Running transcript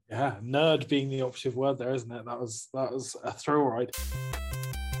Yeah, nerd being the operative word there, isn't it? That was a thrill ride.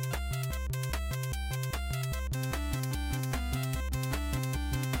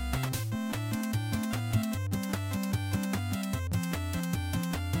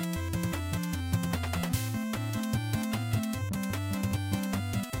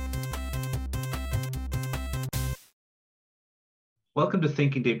 Welcome to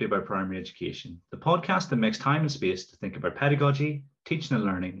Thinking Deeply About Primary Education, the podcast that makes time and space to think about pedagogy, teaching and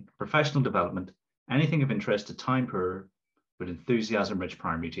learning, professional development, anything of interest to time-poor but enthusiasm-rich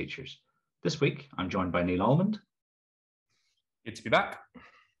primary teachers. This week, I'm joined by Neil Almond. Good to be back.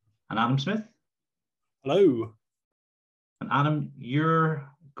 And Adam Smith. Hello. And Adam, you're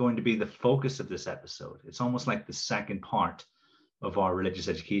going to be the focus of this episode. It's almost like the second part of our religious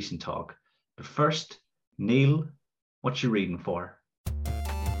education talk. But first, Neil, what you reading for?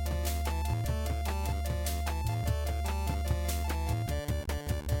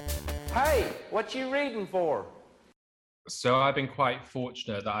 Hey, what you reading for? So I've been quite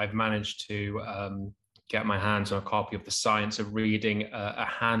fortunate that I've managed to get my hands on a copy of The Science of Reading, a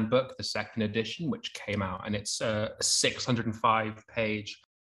handbook, the second edition, which came out, and it's a 605-page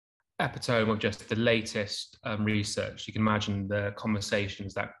epitome of just the latest research. You can imagine the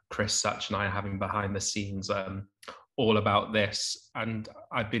conversations that Chris Such and I are having behind the scenes all about this. And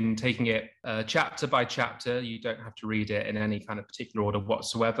I've been taking it chapter by chapter. You don't have to read it in any kind of particular order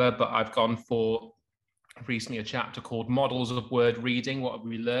whatsoever, but I've gone for recently a chapter called Models of Word Reading, What Have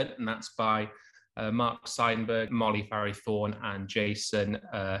We Learned? And that's by Mark Seidenberg, Molly Farry-Thorne, and Jason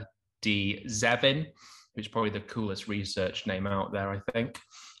D. Zevin, which is probably the coolest research name out there, I think.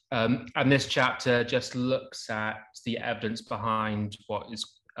 And this chapter just looks at the evidence behind what is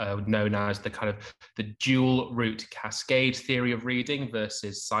known as the dual root cascade theory of reading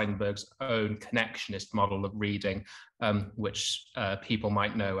versus Seidenberg's own connectionist model of reading, which people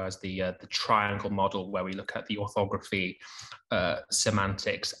might know as the triangle model, where we look at the orthography,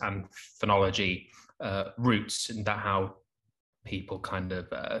 semantics, and phonology roots, and that how people kind of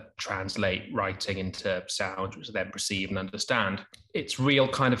translate writing into sounds, which they then perceive and understand. It's real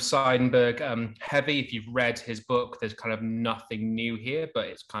kind of Seidenberg heavy. If you've read his book, there's kind of nothing new here, but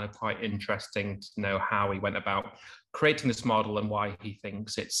it's kind of quite interesting to know how he went about creating this model and why he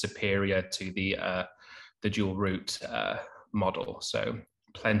thinks it's superior to the dual root model. So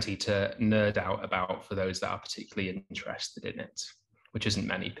plenty to nerd out about for those that are particularly interested in it, which isn't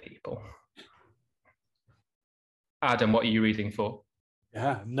many people. Adam, what are you reading for?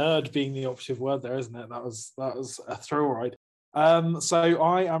 Yeah, nerd being the operative word there, isn't it? That was a thrill ride. So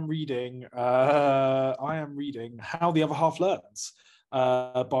I am reading How the Other Half Learns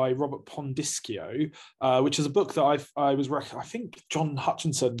by Robert Pondischio, which is a book that I think John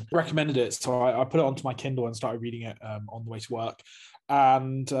Hutchinson recommended it, so I put it onto my Kindle and started reading it on the way to work.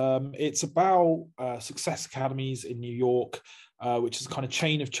 And it's about Success Academies in New York, which is a kind of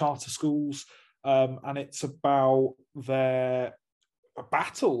chain of charter schools. And it's about their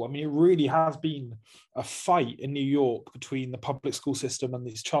battle. I mean, it really has been a fight in New York between the public school system and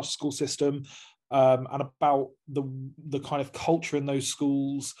this charter school system, and about the kind of culture in those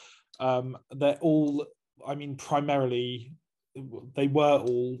schools. They're all, I mean, primarily, they were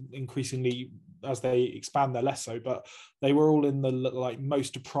all increasingly, as they expand, they're less so, but they were all in the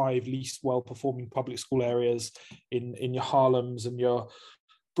most deprived, least well-performing public school areas in your Harlems and your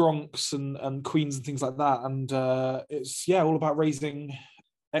Bronx and Queens and things like that. And it's all about raising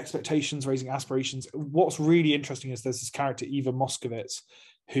expectations, raising aspirations. What's really interesting is there's this character, Eva Moskowitz,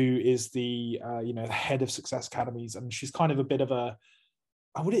 who is the head of Success Academies, and she's kind of a bit of a,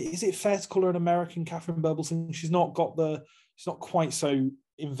 is it fair to call her an American Catherine Burblesing? She's not quite so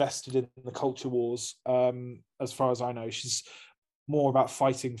invested in the culture wars, as far as I know. She's more about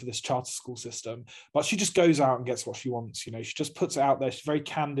fighting for this charter school system, but she just goes out and gets what she wants. She just puts it out there. She's very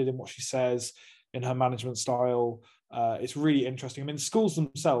candid in what she says, in her management style. It's really interesting. I mean, schools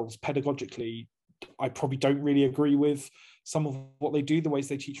themselves, pedagogically, I probably don't really agree with some of what they do, the ways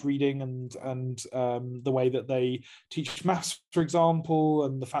they teach reading and the way that they teach maths, for example,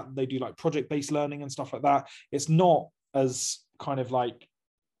 and the fact that they do like project-based learning and stuff like that. It's not as kind of like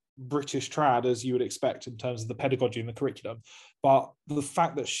British trad as you would expect in terms of the pedagogy and the curriculum, but the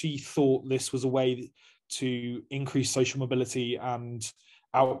fact that she thought this was a way to increase social mobility and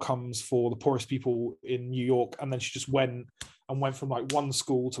outcomes for the poorest people in New York, and then she just went from like one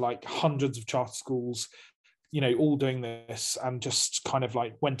school to like hundreds of charter schools, all doing this, and just kind of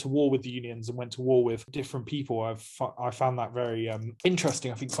like went to war with the unions and went to war with different people. I found that very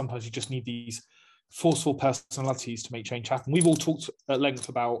interesting. I think sometimes you just need these forceful personalities to make change happen. We've all talked at length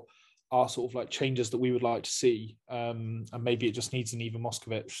about are sort of like changes that we would like to see. And maybe it just needs an Eva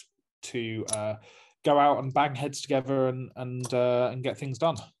Moskovich to go out and bang heads together and get things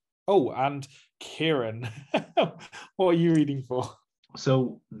done. Oh, and Kieran, what are you reading for?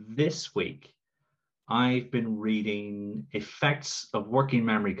 So this week, I've been reading Effects of Working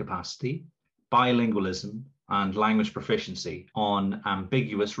Memory Capacity, Bilingualism, and Language Proficiency on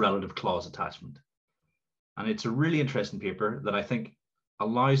Ambiguous Relative Clause Attachment. And it's a really interesting paper that I think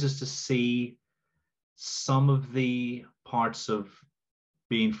allows us to see some of the parts of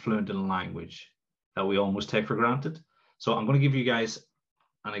being fluent in a language that we almost take for granted. So I'm going to give you guys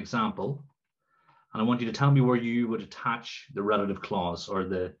an example, and I want you to tell me where you would attach the relative clause or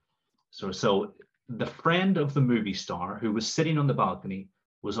the so the friend of the movie star who was sitting on the balcony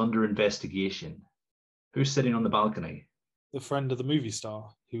was under investigation. Who's sitting on the balcony? The friend of the movie star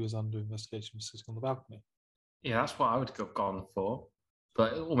who was under investigation was sitting on the balcony. Yeah, that's what I would have gone for.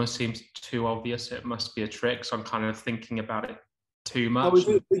 But it almost seems too obvious. It must be a trick. So I'm kind of thinking about it too much. Oh, is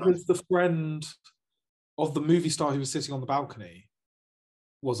it because the friend of the movie star who was sitting on the balcony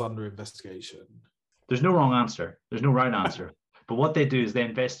was under investigation? There's no wrong answer. There's no right answer. But what they do is they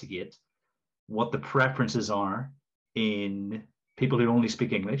investigate what the preferences are in people who only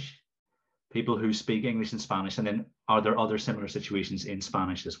speak English, people who speak English and Spanish, and then are there other similar situations in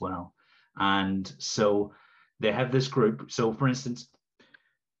Spanish as well? And so they have this group. So for instance,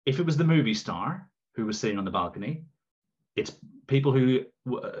 if it was the movie star who was sitting on the balcony, it's people who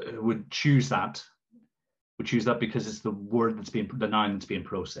would choose that because it's the word the noun that's being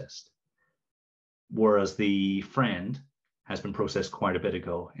processed. Whereas the friend has been processed quite a bit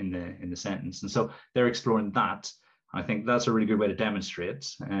ago in the sentence. And so they're exploring that. I think that's a really good way to demonstrate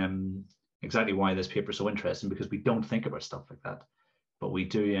exactly why this paper is so interesting, because we don't think about stuff like that, but we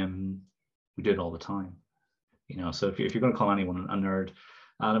do it all the time. You know, so if you're going to call anyone a nerd,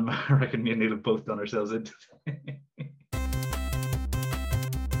 Adam, I reckon me and Neil have both done ourselves into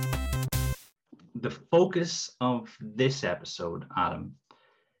The focus of this episode, Adam,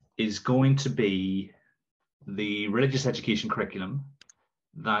 is going to be the religious education curriculum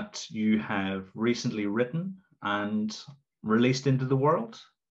that you have recently written and released into the world.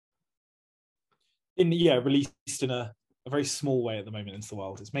 Released in a very small way at the moment into the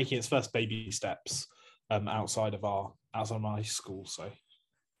world. It's making its first baby steps outside of my school. So,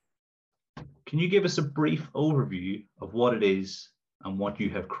 can you give us a brief overview of what it is and what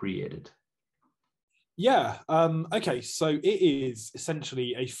you have created? Yeah. Okay. So it is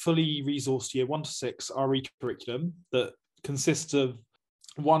essentially a fully resourced year 1 to 6 RE curriculum that consists of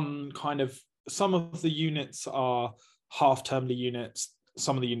some of the units are half-termly units,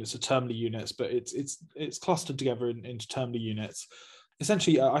 some of the units are termly units, but it's clustered together into termly units.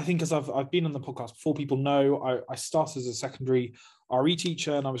 Essentially, I think as I've been on the podcast before, people know I started as a secondary RE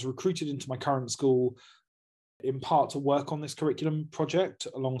teacher, and I was recruited into my current school in part to work on this curriculum project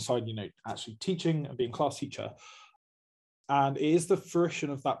alongside, actually teaching and being class teacher. And it is the fruition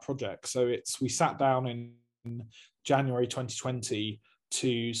of that project. So we sat down in January 2020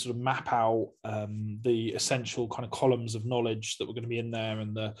 to sort of map out the essential kind of columns of knowledge that were going to be in there,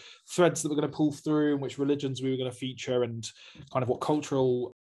 and the threads that we're going to pull through, and which religions we were going to feature, and kind of what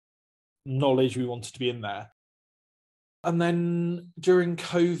cultural knowledge we wanted to be in there. And then during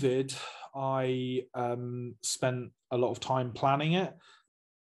COVID, I spent a lot of time planning it.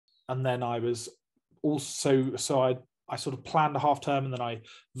 And then I was also, I sort of planned a half term, and then I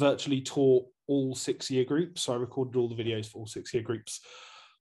virtually taught all 6-year groups. So I recorded all the videos for all 6-year groups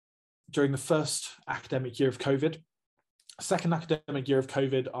during the first academic year of COVID. Second academic year of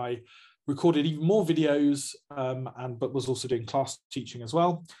COVID, I recorded even more videos, but was also doing class teaching as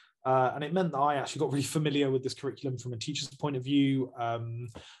well. And it meant that I actually got really familiar with this curriculum from a teacher's point of view.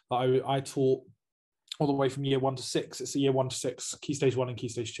 I taught all the way from year 1 to 6. It's a year 1 to 6 Key Stage 1 and Key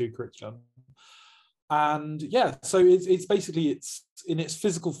Stage 2 curriculum. And yeah, so it's basically, in its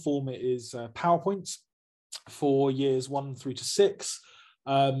physical form, it is PowerPoints for years 1 through to 6.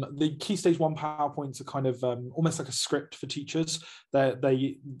 The Key Stage 1 PowerPoints are kind of almost like a script for teachers.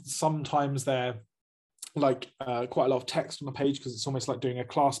 Sometimes they're like quite a lot of text on the page, because it's almost like doing a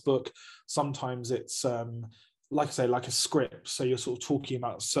class book. Sometimes it's like I say, like a script, so you're sort of talking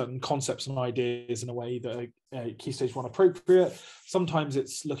about certain concepts and ideas in a way that are Key Stage 1 appropriate. Sometimes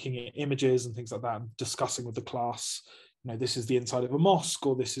it's looking at images and things like that and discussing with the class, this is the inside of a mosque,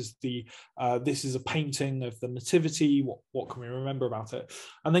 or this is a painting of the nativity, what can we remember about it?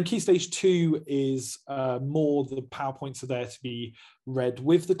 And then Key Stage 2 is more the PowerPoints are there to be read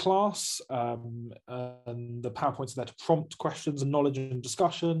with the class, and the PowerPoints are there to prompt questions and knowledge and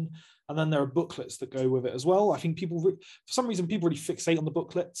discussion. And then there are booklets that go with it as well. I think for some reason, people really fixate on the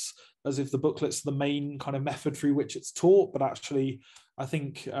booklets as if the booklets are the main kind of method through which it's taught. But actually, I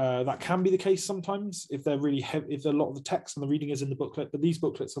think that can be the case sometimes if they're really heavy, if a lot of the text and the reading is in the booklet. But these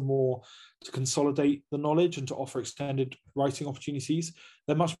booklets are more to consolidate the knowledge and to offer extended writing opportunities.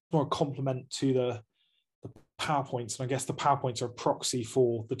 They're much more a complement to the PowerPoints, and I guess the PowerPoints are a proxy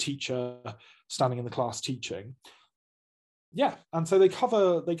for the teacher standing in the class teaching. Yeah, and so they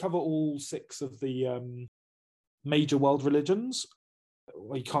cover all 6 of the major world religions.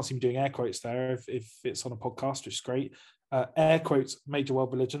 Well, you can't see me doing air quotes there if it's on a podcast, which is great. Air quotes, major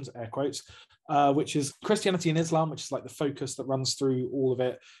world religions, air quotes, which is Christianity and Islam, which is like the focus that runs through all of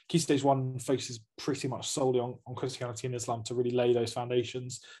it. Key Stage 1 focuses pretty much solely on Christianity and Islam to really lay those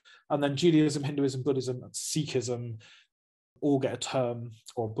foundations. And then Judaism, Hinduism, Buddhism, and Sikhism all get a term,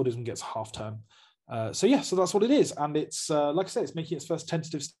 or Buddhism gets a half term. So that's what it is. And it's, like I say, it's making its first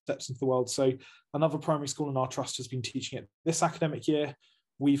tentative steps into the world. So another primary school in our trust has been teaching it this academic year.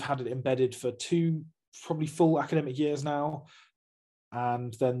 We've had it embedded for 2 probably full academic years now.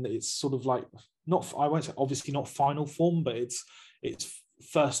 And then it's sort of like, I won't say obviously not final form, but it's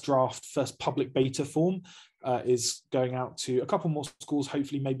first draft, first public beta form is going out to a couple more schools.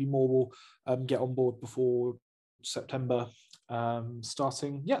 Hopefully maybe more will get on board before September,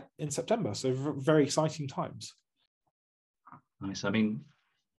 starting in September. So very exciting times. Nice. I mean,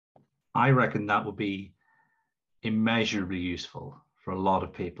 I reckon that would be immeasurably useful for a lot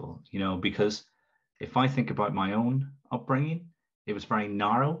of people, because if I think about my own upbringing, it was very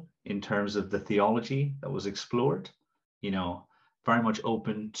narrow in terms of the theology that was explored, very much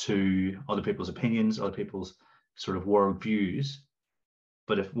open to other people's opinions, other people's sort of world views.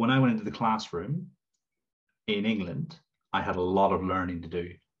 But when I went into the classroom in England, I had a lot of learning to do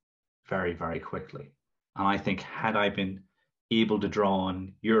very, very quickly. And I think had I been able to draw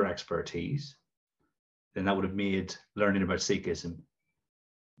on your expertise, then that would have made learning about Sikhism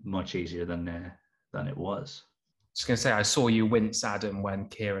much easier than it was. I was going to say, I saw you wince, Adam, when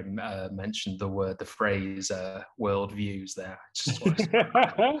Kieran mentioned the phrase worldviews there. Just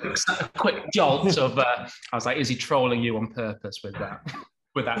a quick jolt of, I was like, is he trolling you on purpose with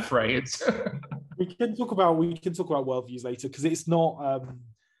that phrase? We can talk about worldviews later, because it's not.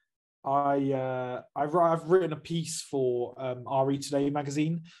 I've written a piece for RE Today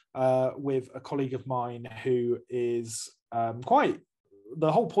magazine with a colleague of mine who is quite. The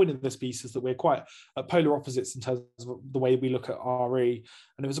whole point of this piece is that we're quite at polar opposites in terms of the way we look at RE.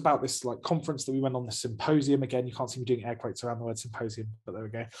 And it was about this like conference that we went on, this symposium. Again, you can't see me doing air quotes around the word symposium, but there we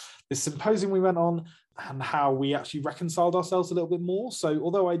go. This symposium we went on, and how we actually reconciled ourselves a little bit more. So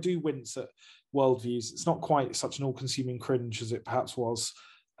although I do wince at worldviews, it's not quite such an all-consuming cringe as it perhaps was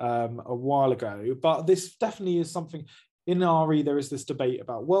a while ago. But this definitely is something. In RE, there is this debate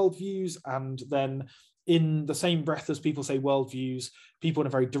about worldviews, and then in the same breath as people say worldviews, people in a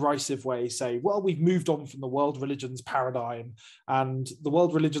very derisive way say, well, we've moved on from the world religions paradigm, and the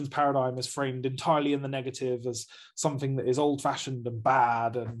world religions paradigm is framed entirely in the negative as something that is old-fashioned and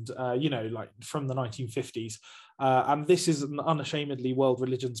bad and, like from the 1950s. And this is an unashamedly world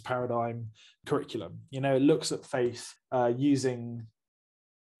religions paradigm curriculum. It looks at faith using,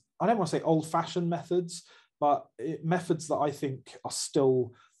 I don't want to say old-fashioned methods, but methods that I think are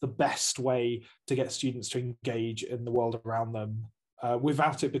still the best way to get students to engage in the world around them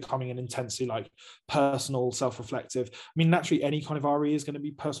without it becoming an intensely like personal, self-reflective. I mean, naturally, any kind of RE is going to be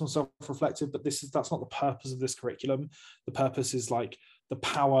personal, self-reflective, but that's not the purpose of this curriculum. The purpose is like the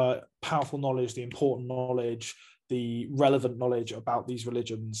powerful knowledge, the important knowledge, the relevant knowledge about these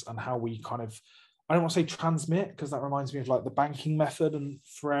religions, and how we kind of, I don't want to say transmit, because that reminds me of like the banking method and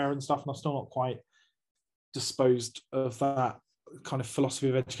Freire and stuff, and I'm still not quite disposed of that kind of philosophy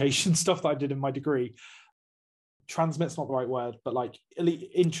of education stuff that I did in my degree. Transmit's not the right word, but like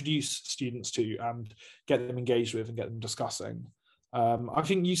introduce students to and get them engaged with and get them discussing. I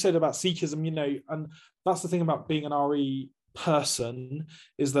think you said about Sikhism, and that's the thing about being an RE person,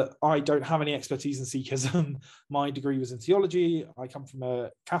 is that I don't have any expertise in Sikhism. My degree was in theology. I come from a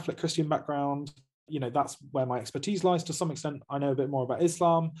Catholic Christian background. That's where my expertise lies to some extent. I know a bit more about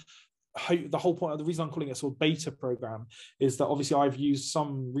Islam. The whole point of the reason I'm calling it a sort of beta program is that obviously I've used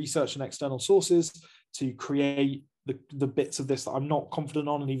some research and external sources to create the bits of this that I'm not confident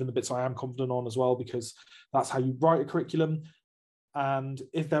on, and even the bits I am confident on as well, because that's how you write a curriculum. And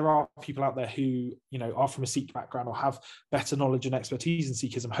if there are people out there who are from a Sikh background or have better knowledge and expertise in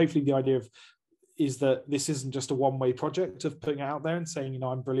Sikhism, hopefully the idea is that this isn't just a one-way project of putting it out there and saying,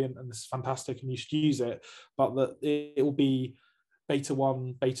 I'm brilliant and this is fantastic and you should use it, but that it will be beta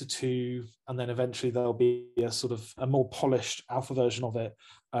 1, beta 2, and then eventually there'll be a sort of a more polished alpha version of it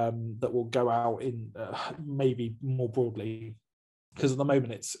that will go out in maybe more broadly. Because at the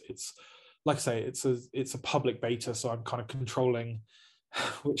moment it's like I say, it's a public beta, so I'm kind of controlling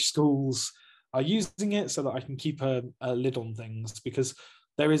which schools are using it so that I can keep a lid on things, because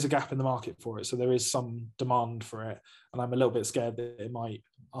there is a gap in the market for it. So there is some demand for it, and I'm a little bit scared that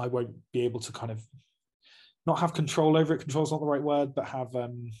I won't be able to kind of not have control over it. Control is not the right word, but have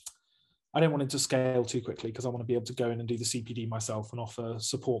I don't want it to scale too quickly, because I want to be able to go in and do the CPD myself and offer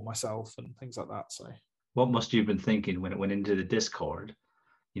support myself and things like that. So what must you have been thinking when it went into the Discord,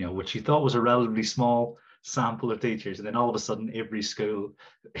 which you thought was a relatively small sample of teachers, and then all of a sudden every school,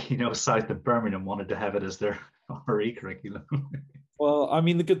 south of Birmingham wanted to have it as their RE curriculum? Well, I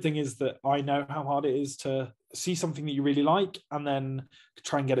mean, the good thing is that I know how hard it is to see something that you really like and then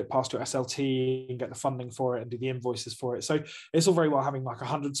try and get it past your SLT and get the funding for it and do the invoices for it. So it's all very well having like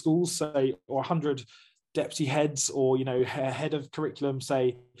 100 schools say, or 100 deputy heads, or head of curriculum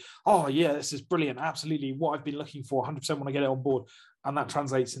say, oh yeah, this is brilliant, absolutely what I've been looking for, 100% want to get it on board. And that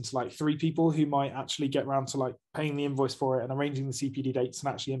translates into like 3 people who might actually get around to like paying the invoice for it and arranging the CPD dates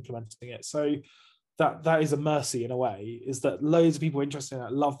and actually implementing it. So that is a mercy in a way, is that loads of people are interested in it. I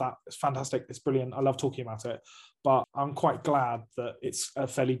love that. It's fantastic. It's brilliant. I love talking about it. But I'm quite glad that it's a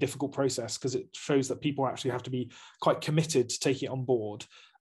fairly difficult process, because it shows that people actually have to be quite committed to taking it on board.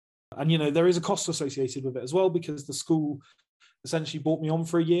 And, there is a cost associated with it as well, because the school essentially brought me on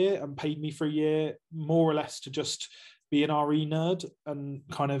for a year and paid me for a year, more or less, to just be an RE nerd, and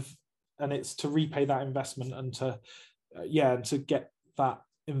and it's to repay that investment and to get that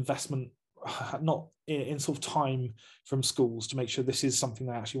investment not in sort of time from schools, to make sure this is something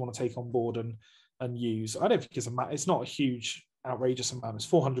they actually want to take on board and use. I don't think it's not a huge outrageous amount. It's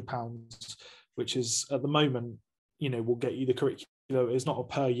 £400, which is at the moment, will get you the curriculum. It's not a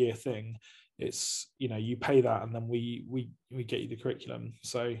per year thing. It's, you pay that and then we get you the curriculum.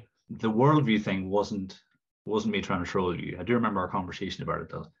 So the worldview thing wasn't me trying to troll you. I do remember our conversation about it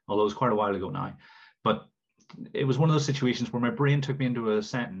though, although it was quite a while ago now. But it was one of those situations where my brain took me into a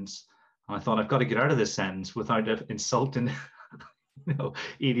sentence, and I thought, I've got to get out of this sentence without insulting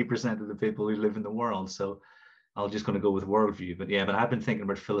 80% of the people who live in the world. So I'm just going to go with worldview. But I've been thinking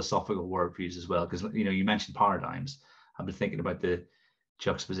about philosophical worldviews as well, because you mentioned paradigms. I've been thinking about the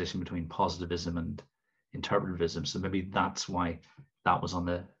juxtaposition between positivism and interpretivism. So maybe that's why that was on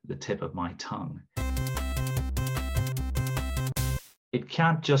the tip of my tongue. It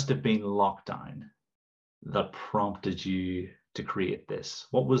can't just have been lockdown that prompted you to create this.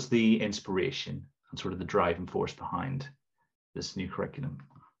 What was the inspiration and sort of the driving force behind this new curriculum?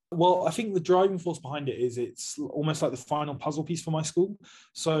 Well, I think the driving force behind it is it's almost like the final puzzle piece for my school.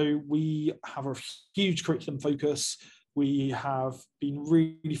 So we have a huge curriculum focus. We have been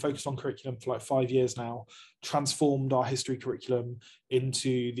really focused on curriculum for like 5 years now, transformed our history curriculum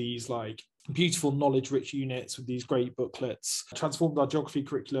into these like beautiful knowledge-rich units with these great booklets, transformed our geography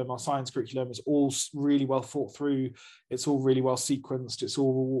curriculum, our science curriculum. Is all really well thought through. It's all really well sequenced. It's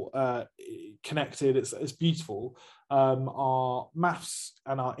all connected. It's beautiful. Our maths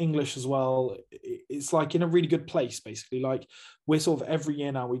and our English as well, it's like in a really good place, basically. Like we're sort of every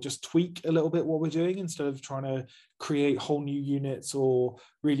year now, we just tweak a little bit what we're doing instead of trying to create whole new units or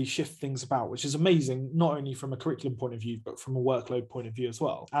really shift things about, which is amazing, not only from a curriculum point of view, but from a workload point of view as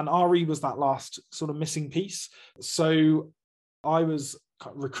well. And RE was that last sort of missing piece. So I was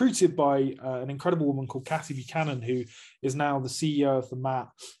recruited by an incredible woman called Cathy Buchanan, who is now the CEO of the MAT,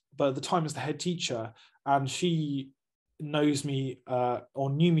 but at the time was the head teacher. And she knows me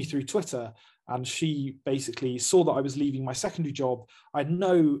or knew me through Twitter, and she basically saw that I was leaving my secondary job. I had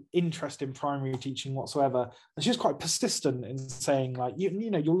no interest in primary teaching whatsoever, and she was quite persistent in saying like,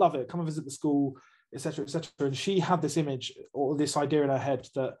 you'll love it, come and visit the school, etc., etc. And she had this image or this idea in her head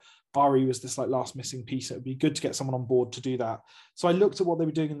that RE was this like last missing piece. It would be good to get someone on board to do that. So I looked at what they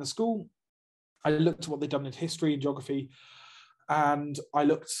were doing in the school. I looked at what they'd done in history and geography, and I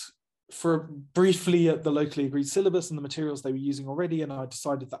looked briefly at the locally agreed syllabus and the materials they were using already, and I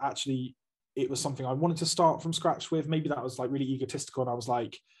decided that actually it was something I wanted to start from scratch with. Maybe that was like really egotistical, and I was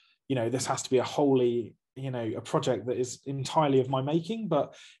like, this has to be a project that is entirely of my making.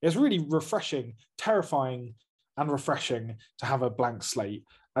 But it was really refreshing, terrifying and refreshing to have a blank slate,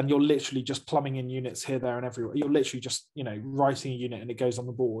 and you're literally just plumbing in units here, there and everywhere. You're literally just writing a unit and it goes on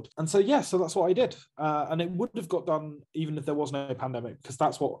the board. And so so that's what I did, and it would have got done even if there was no pandemic, because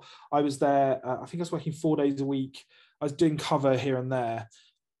that's what I was there. I think I was working 4 days a week. I was doing cover here and there,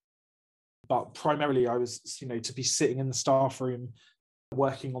 but primarily I was to be sitting in the staff room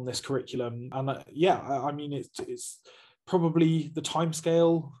working on this curriculum. And I mean it's Probably the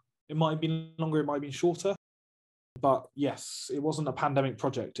timescale, it might have been longer, it might have been shorter. But yes, it wasn't a pandemic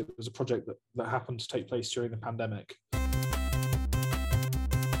project. It was a project that happened to take place during the pandemic.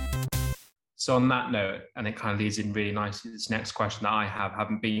 So on that note, and it kind of leads in really nicely to this next question that I have,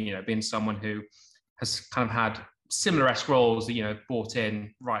 having been someone who has kind of had similar-esque roles that, brought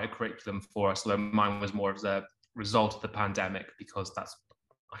in, write a curriculum for us, although mine was more as a result of the pandemic, because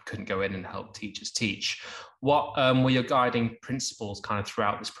I couldn't go in and help teachers teach. What were your guiding principles kind of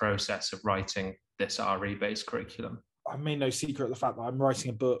throughout this process of writing this RE-based curriculum? I made no secret of the fact that I'm writing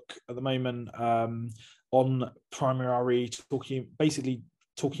a book at the moment on primary RE,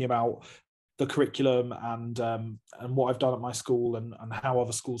 talking about the curriculum and what I've done at my school and how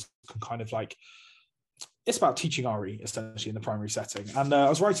other schools can kind of like, it's about teaching RE essentially in the primary setting. And I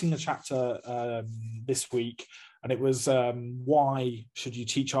was writing a chapter this week, and it was why should you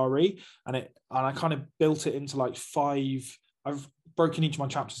teach RE? And I kind of built it into like 5. I've broken each of my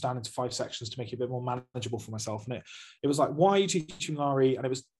chapters down into 5 sections to make it a bit more manageable for myself. And it was like, why are you teaching RE? And it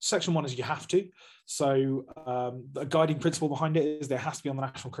was section 1 is you have to. So a guiding principle behind it is there has to be on the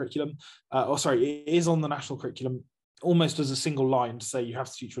national curriculum. It is on the national curriculum almost as a single line to say you have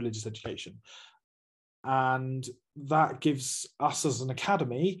to teach religious education. And that gives us as an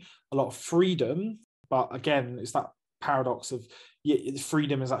academy a lot of freedom. But again, it's that paradox of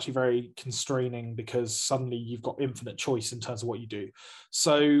freedom is actually very constraining, because suddenly you've got infinite choice in terms of what you do.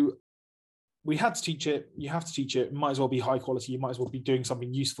 So we had to teach it. You have to teach it. It might as well be high quality. You might as well be doing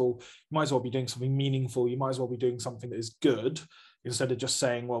something useful. You might as well be doing something meaningful. You might as well be doing something that is good, instead of just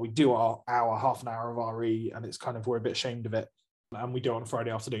saying, well, we do our hour, half an hour of RE, and it's kind of, we're a bit ashamed of it, and we do it on a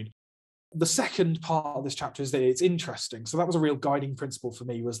Friday afternoon. The second part of this chapter is that it's interesting. So that was a real guiding principle for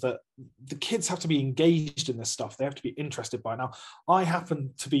me, was that the kids have to be engaged in this stuff. They have to be interested by it. Now, I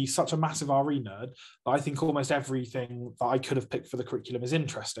happen to be such a massive RE nerd that I think almost everything that I could have picked for the curriculum is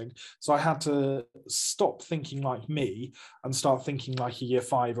interesting. So I had to stop thinking like me and start thinking like a year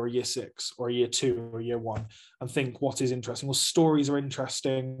 5 or a year 6 or a year 2 or a year 1, and think what is interesting. Well, stories are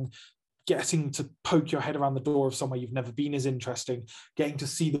interesting. Getting to poke your head around the door of somewhere you've never been is interesting. Getting to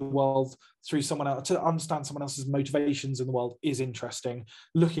see the world through someone else, to understand someone else's motivations in the world, is interesting.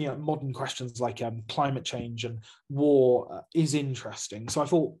 Looking at modern questions like climate change and war is interesting. So I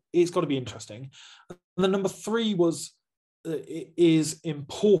thought it's got to be interesting. And then number 3 was it is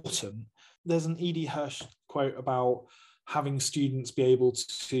important. There's an E.D. Hirsch quote about having students be able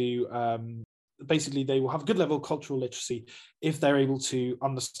to basically, they will have a good level of cultural literacy if they're able to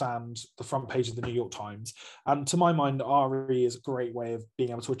understand the front page of the New York Times. And to my mind, RE is a great way of being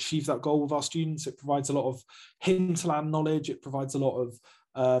able to achieve that goal with our students. It provides a lot of hinterland knowledge. It provides a lot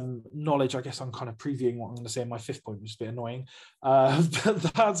of knowledge. I guess I'm kind of previewing what I'm going to say in my 5th point, which is a bit annoying, but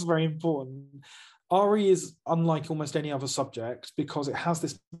that's very important. RE is unlike almost any other subject because it has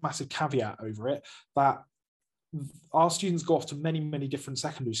this massive caveat over it that our students go off to many, many different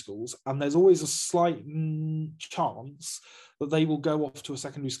secondary schools, and there's always a slight chance that they will go off to a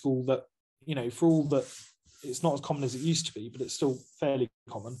secondary school that, for all that it's not as common as it used to be, but it's still fairly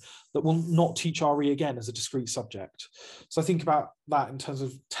common, that will not teach RE again as a discrete subject. So I think about that in terms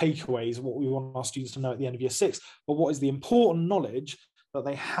of takeaways, what we want our students to know at the end of year 6, but what is the important knowledge that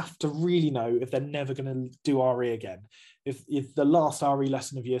they have to really know if they're never going to do RE again, if the last RE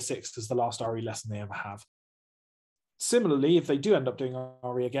lesson of year 6 is the last RE lesson they ever have. Similarly, if they do end up doing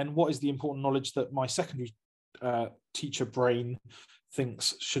RE again, what is the important knowledge that my secondary teacher brain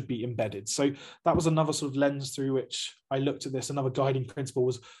thinks should be embedded? So that was another sort of lens through which I looked at this. Another guiding principle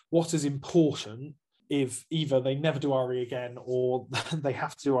was what is important if either they never do RE again or they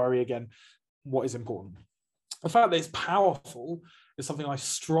have to do RE again. What is important? The fact that it's powerful is something I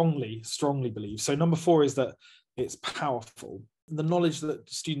strongly, strongly believe. So number 4 is that it's powerful. The knowledge that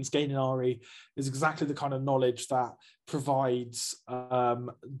students gain in RE is exactly the kind of knowledge that provides,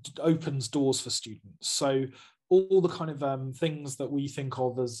 opens doors for students. So all the kind of things that we think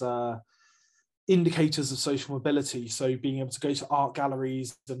of as indicators of social mobility. So being able to go to art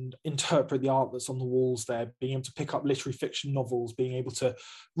galleries and interpret the art that's on the walls there, being able to pick up literary fiction novels, being able to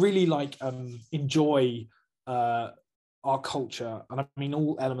really enjoy our culture, and I mean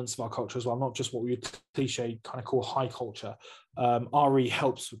all elements of our culture as well, not just what we would cliche kind of call high culture. RE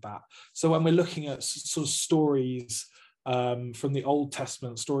helps with that. So when we're looking at sort of stories from the Old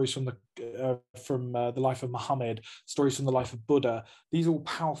Testament, stories from the life of Muhammad, stories from the life of Buddha, these are all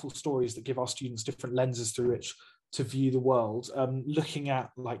powerful stories that give our students different lenses through which to view the world. Looking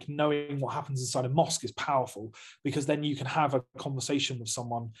at, like, knowing what happens inside a mosque is powerful, because then you can have a conversation with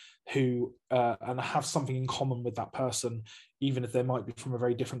someone who and have something in common with that person, even if they might be from a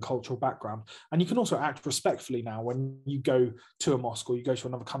very different cultural background. And you can also act respectfully now when you go to a mosque or you go to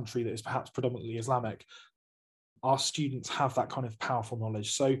another country that is perhaps predominantly Islamic. Our students have that kind of powerful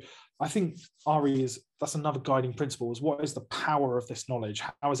knowledge. So I think that's another guiding principle, is what is the power of this knowledge?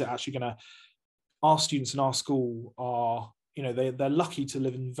 How is it actually going to, our students in our school are, you know, they're lucky to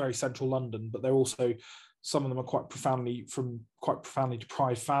live in very central London, but they're also, some of them are quite profoundly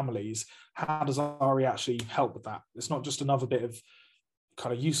deprived families. How does RE actually help with that? It's not just another bit of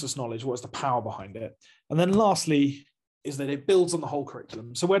kind of useless knowledge. What is the power behind it? And then lastly is that it builds on the whole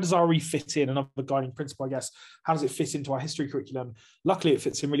curriculum. So where does RE fit in? Another guiding principle, I guess. How does it fit into our history curriculum? Luckily, it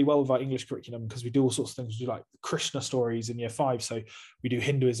fits in really well with our English curriculum, because we do all sorts of things. We do like Krishna stories in year 5. So we do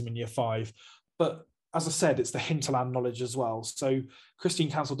Hinduism in year 5. But as I said, it's the hinterland knowledge as well. So Christine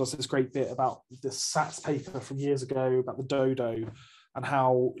Council does this great bit about the SATS paper from years ago about the dodo, and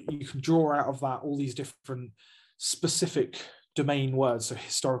how you can draw out of that all these different specific domain words, so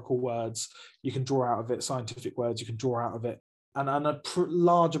historical words. You can draw out of it scientific words, you can draw out of it. And a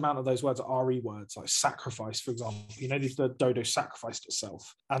large amount of those words are RE words, like sacrifice, for example. You know, the dodo sacrificed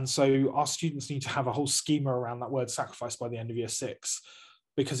itself. And so our students need to have a whole schema around that word sacrifice by the end of year 6,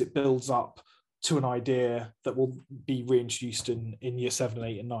 because it builds up to an idea that will be reintroduced in year 7,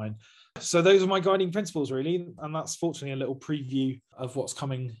 8, and 9. So those are my guiding principles, really. And that's fortunately a little preview of what's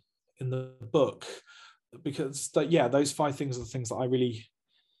coming in the book, because those 5 things are the things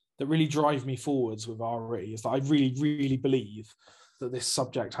that really drive me forwards with RE, is that I really, really believe that this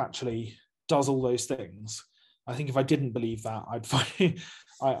subject actually does all those things. I think if I didn't believe that, I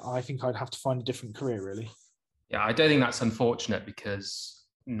think I'd have to find a different career, really. Yeah, I don't think that's unfortunate, because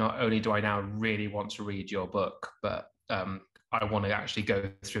not only do I now really want to read your book, but I want to actually go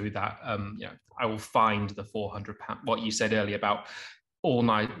through that. I will find the £400, what you said earlier about all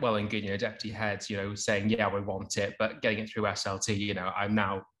night, well and good, deputy heads, saying, yeah, we want it, but getting it through SLT, I'm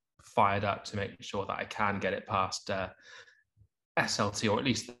now fired up to make sure that I can get it past SLT, or at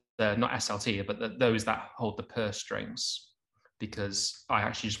least not SLT, but those that hold the purse strings, because I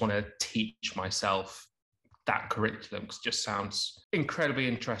actually just want to teach myself that curriculum, because it just sounds incredibly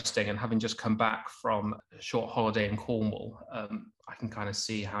interesting. And having just come back from a short holiday in Cornwall, I can kind of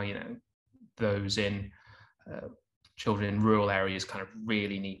see how, those in children in rural areas kind of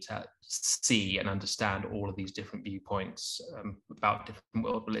really need to see and understand all of these different viewpoints about different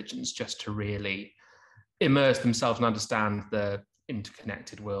world religions, just to really immerse themselves and understand the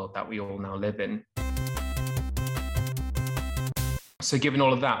interconnected world that we all now live in. So given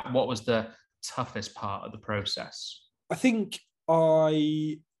all of that, what was the toughest part of the process? I think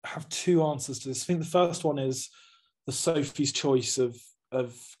I have 2 answers to this. I think the first one is the Sophie's choice of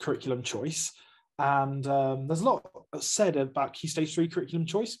curriculum choice. And there's a lot said about Key Stage 3 curriculum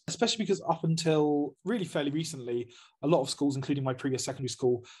choice, especially because up until really fairly recently, a lot of schools, including my previous secondary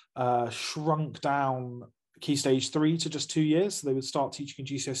school, shrunk down Key Stage 3 to just 2 years. So they would start teaching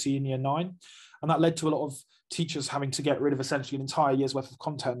in GCSE in year 9. And that led to a lot of teachers having to get rid of essentially an entire year's worth of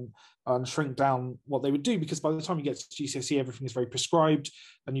content and shrink down what they would do, because by the time you get to GCSE, everything is very prescribed,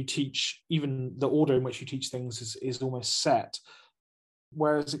 and you teach, even the order in which you teach things is almost set.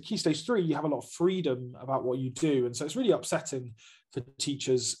 Whereas at Key Stage 3, you have a lot of freedom about what you do. And so it's really upsetting for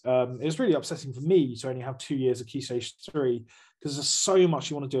teachers. It was really upsetting for me to only have 2 years of Key Stage 3, because there's so much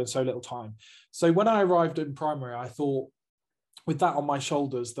you want to do in so little time. So when I arrived in primary, I thought, with that on my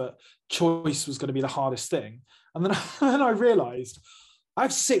shoulders, that choice was going to be the hardest thing. And then I realized I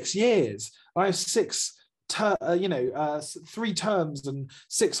have 6 years. I have 3 terms and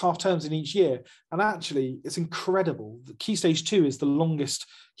 6 half terms in each year. And actually, it's incredible. The Key Stage 2 is the longest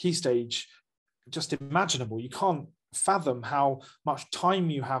key stage just imaginable. You can't fathom how much time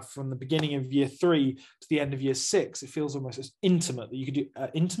you have from the beginning of year 3 to the end of year 6. It feels almost as intimate that you could do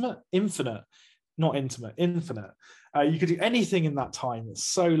infinite. You could do anything in that time. It's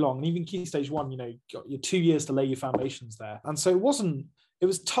so long. And even Key Stage 1, you got your 2 years to lay your foundations there. And so it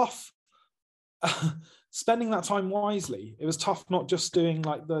was tough spending that time wisely. It was tough not just doing,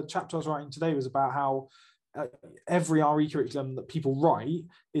 like the chapter I was writing today was about how every RE curriculum that people write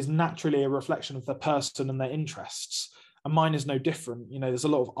is naturally a reflection of their person and their interests. And mine is no different. There's a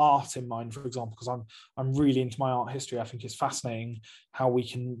lot of art in mine, for example, because I'm really into my art history. I think it's fascinating how we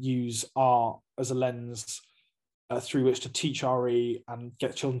can use art as a lens through which to teach RE and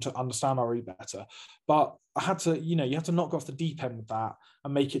get children to understand RE better. But I had to, you have to knock off the deep end with that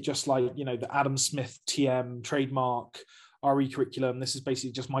and make it just like, the Adam Smith TM trademark RE curriculum. This is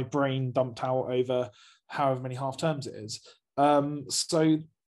basically just my brain dumped out over however many half terms it is. So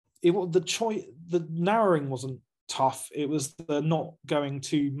the narrowing wasn't tough. It was the not going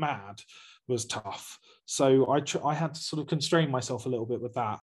too mad was tough. So I had to sort of constrain myself a little bit with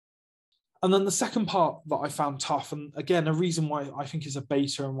that. And then the second part that I found tough, and again, a reason why I think is a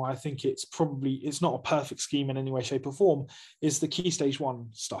beta and why I think it's not a perfect scheme in any way, shape or form, is the Key Stage 1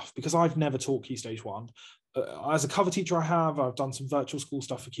 stuff, because I've never taught Key Stage 1. As a cover teacher, I've done some virtual school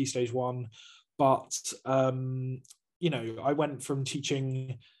stuff for Key Stage 1, but, I went from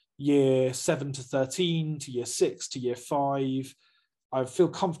teaching year 7 to 13 to year 6 to year 5. I feel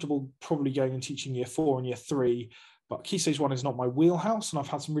comfortable probably going and teaching year 4 and year 3. But Key Stage 1 is not my wheelhouse, and I've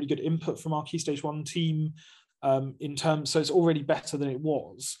had some really good input from our Key Stage 1 team so it's already better than it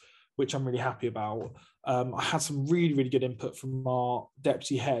was, which I'm really happy about. I had some really, really good input from our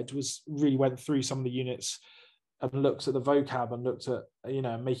deputy head, really went through some of the units and looked at the vocab and looked at,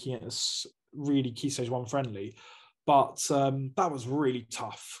 making it as really Key Stage 1 friendly. But that was really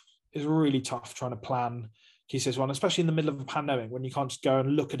tough. It's really tough trying to plan Key Stage 1, especially in the middle of a pandemic, when you can't just go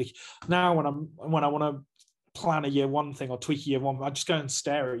and look at it. Now, when I want to plan a year 1 thing or tweak a year 1, I just go and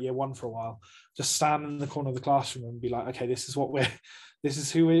stare at year 1 for a while, just stand in the corner of the classroom and be like, okay, this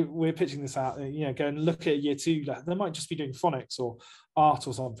is who we're pitching this out. Go and look at year 2. They might just be doing phonics or art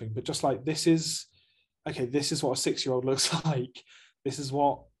or something, but just like, this is what a 6-year-old looks like. This is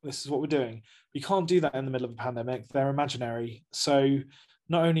what we're doing. You can't do that in the middle of a pandemic. They're imaginary. So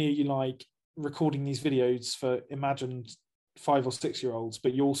not only are you like recording these videos for imagined 5 or 6-year-olds,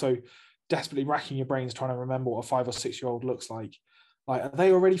 but you also desperately racking your brains trying to remember what a 5 or 6-year-old looks like. Like, are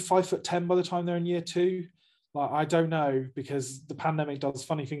they already 5'10" by the time they're in year 2? Like, I don't know, because the pandemic does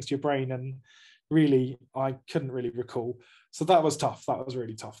funny things to your brain, and really, I couldn't really recall. So that was tough. That was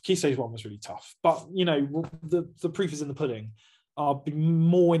really tough. Key Stage 1 was really tough. But, the proof is in the pudding. I'll be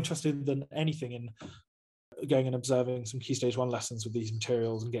more interested than anything in going and observing some Key Stage 1 lessons with these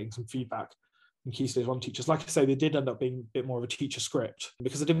materials and getting some feedback from Key Stage 1 teachers. Like I say, they did end up being a bit more of a teacher script,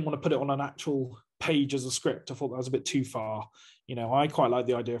 because I didn't want to put it on an actual page as a script. I thought that was a bit too far. I quite like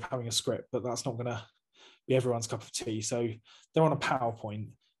the idea of having a script, but that's not going to be everyone's cup of tea. So they're on a PowerPoint,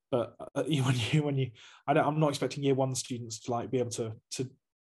 but I'm not expecting year 1 students to like be able to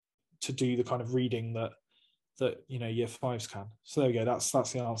do the kind of reading that year 5s can. So there we go. That's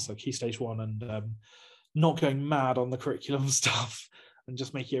the answer. Key Stage 1, and not going mad on the curriculum stuff, and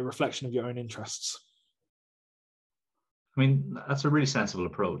just make it a reflection of your own interests. I mean, that's a really sensible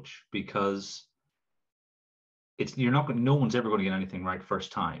approach, because no one's ever going to get anything right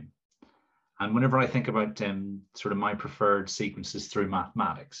first time. And whenever I think about sort of my preferred sequences through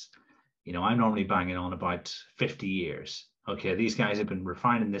mathematics, I'm normally banging on about 50 years. Okay, these guys have been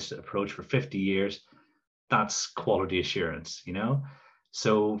refining this approach for 50 years. That's quality assurance,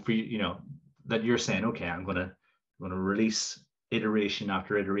 So for that you're saying, okay, I'm going to release iteration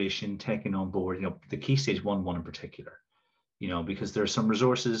after iteration, taking on board, the Key Stage 1 in particular, because there are some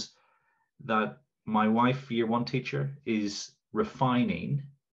resources that my wife, year 1 teacher, is refining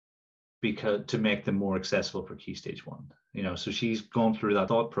to make them more accessible for Key Stage 1. So she's gone through that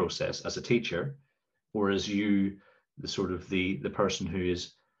thought process as a teacher, whereas you, the person who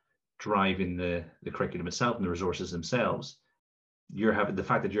is driving the curriculum itself and the resources themselves, the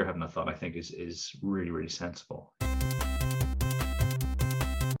fact that you're having that thought, I think is really, really sensible.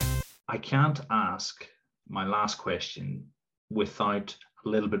 I can't ask my last question without a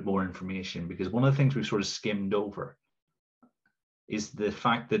little bit more information, because one of the things we've sort of skimmed over is the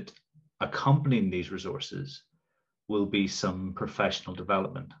fact that accompanying these resources will be some professional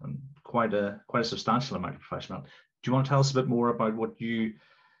development, and quite a substantial amount of professional. Do you want to tell us a bit more about what you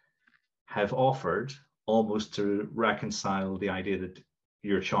have offered, almost to reconcile the idea that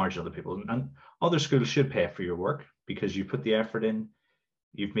you're charging other people? And other schools should pay for your work, because you put the effort in,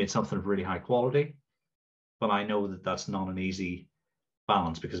 you've made something of really high quality. But I know that that's not an easy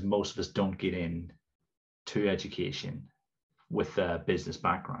balance, because most of us don't get in to education with a business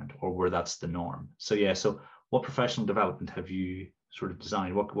background, or where that's the norm. So what professional development have you sort of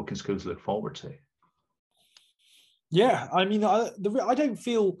designed? What can schools look forward to? Yeah, I mean, I don't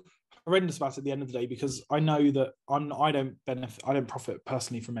feel horrendous about it at the end of the day, because I know that I don't profit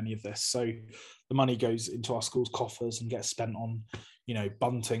personally from any of this. So the money goes into our school's coffers and gets spent on,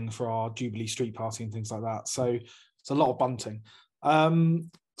 bunting for our Jubilee Street Party and things like that. So it's a lot of bunting.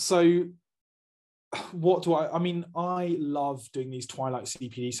 So what do I mean, I love doing these Twilight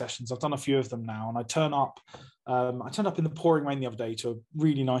CPD sessions. I've done a few of them now, and I turned up in the pouring rain the other day to a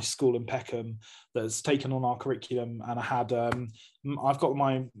really nice school in Peckham that's taken on our curriculum, and I had I've got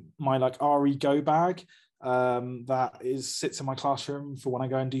my like RE Go bag that sits in my classroom for when I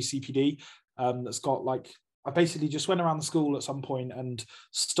go and do CPD. that's got like, I basically just went around the school at some point and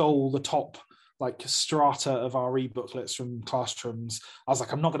stole the top like strata of RE booklets from classrooms. I was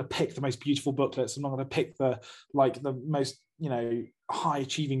like, I'm not going to pick the most beautiful booklets. I'm not going to pick the most, high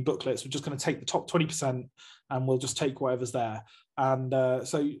achieving booklets. We're just going to take the top 20% and we'll just take whatever's there. And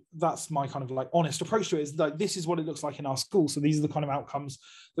so that's my kind of like honest approach to it, is like, this is what it looks like in our school. So these are the kind of outcomes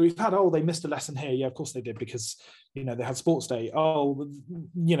that we've had. Oh, they missed a lesson here. Yeah, of course they did, because, they had sports day. Oh,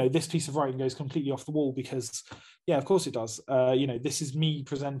 this piece of writing goes completely off the wall because, yeah, of course it does. This is me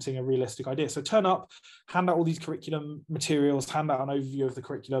presenting a realistic idea. So turn up, hand out all these curriculum materials, hand out an overview of the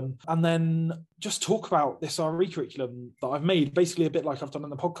curriculum, and then just talk about this RE curriculum that I've made, basically a bit like I've done in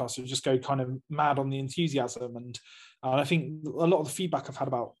the podcast. So just go kind of mad on the enthusiasm. And I think a lot of the feedback I've had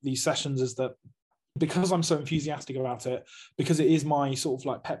about these sessions is that because I'm so enthusiastic about it, because it is my sort of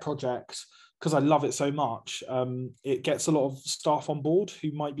like pet project, because I love it so much, it gets a lot of staff on board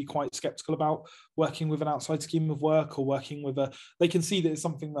who might be quite skeptical about working with an outside scheme of work or working with they can see that it's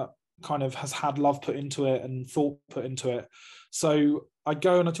something that kind of has had love put into it and thought put into it. So I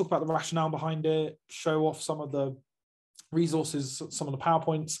go and I talk about the rationale behind it, show off some of the resources, some of the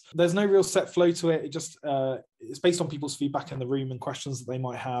PowerPoints. There's no real set flow to it. It just it's based on people's feedback in the room and questions that they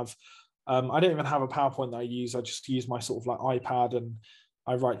might have. I don't even have a PowerPoint that I use. I just use my sort of like iPad and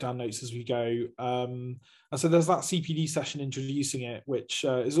I write down notes as we go. And so there's that CPD session introducing it, which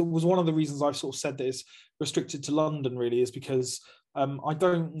was one of the reasons I've sort of said that it's restricted to London, really, is because I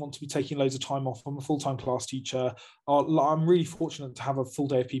don't want to be taking loads of time off. I'm a full-time class teacher. I'm really fortunate to have a full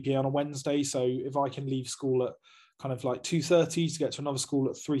day of PPA on a Wednesday. So if I can leave school at kind of like 2:30 to get to another school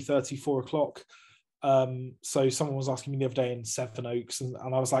at 3:30, 4 o'clock. So someone was asking me the other day in Sevenoaks, and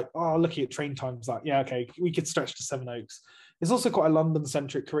I was like, looking at train times, like, yeah, okay, we could stretch to Sevenoaks. It's also quite a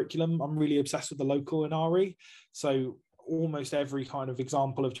London-centric curriculum. I'm really obsessed with the local in RE. So almost every kind of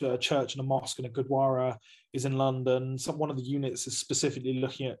example of a church and a mosque and a Gurdwara is in London. One of the units is specifically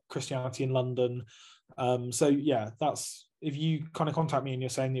looking at Christianity in London. So yeah, that's, if you kind of contact me and you're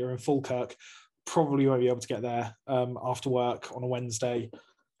saying that you're in Falkirk, probably won't be able to get there after work on a Wednesday.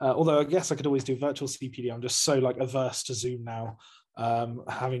 Although I guess I could always do virtual CPD. I'm just so like averse to Zoom now,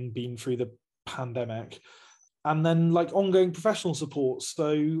 having been through the pandemic. And then like ongoing professional support.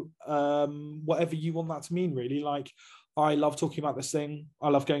 So whatever you want that to mean, really. Like, I love talking about this thing. I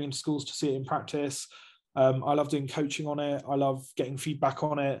love going into schools to see it in practice. I love doing coaching on it. I love getting feedback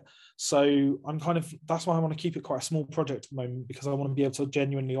on it. So that's why I want to keep it quite a small project at the moment, because I want to be able to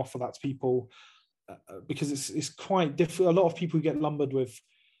genuinely offer that to people, because it's quite difficult. A lot of people who get lumbered with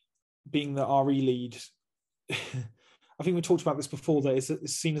being the RE lead, I think we talked about this before, that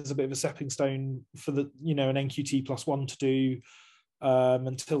it's seen as a bit of a stepping stone for the, an NQT +1 to do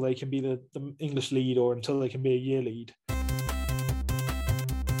until they can be the English lead, or until they can be a year lead.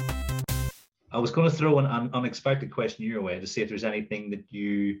 I was going to throw an unexpected question your way to see if there's anything that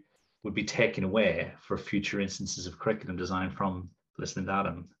you would be taking away for future instances of curriculum design from listening to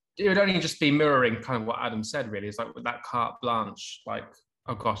Adam. It would only just be mirroring kind of what Adam said, really. It's like with that carte blanche, like,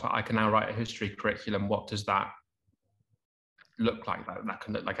 oh gosh, I can now write a history curriculum. What does that look like? That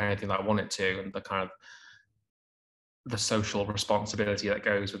can look like anything that I want it to, and the kind of the social responsibility that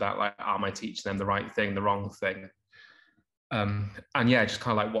goes with that. Like, am I teaching them the right thing, the wrong thing? And yeah, just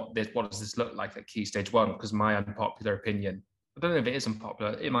kind of like what does this look like at Key Stage 1? Because my unpopular opinion, I don't know if it is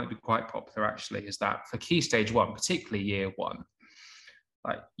unpopular, it might be quite popular actually, is that for Key Stage 1, particularly year 1,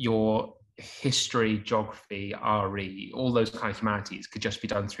 like your history, geography, RE, all those kind of humanities could just be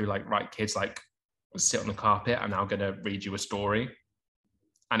done through like, right, kids, like sit on the carpet, I'm now going to read you a story.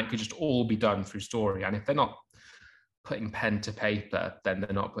 And it could just all be done through story. And if they're not putting pen to paper, then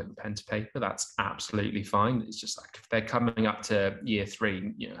they're not putting pen to paper. That's absolutely fine. It's just like, if they're coming up to year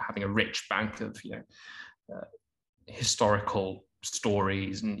 3, having a rich bank of, historical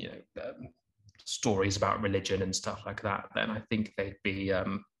stories and, stories about religion and stuff like that, then I think they'd be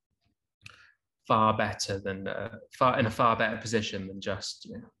far better than in a far better position than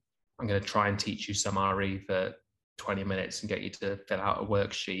just, I'm going to try and teach you some RE for 20 minutes and get you to fill out a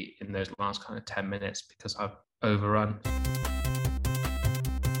worksheet in those last kind of 10 minutes because I've overrun.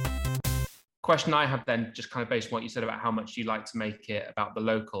 Question I have then, just kind of based on what you said about how much you like to make it about the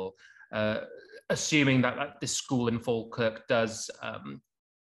local, assuming that this school in Falkirk does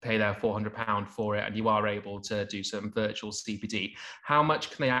pay their £400 for it and you are able to do some virtual CPD, how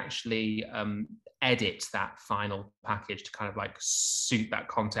much can they actually edit that final package to kind of like suit that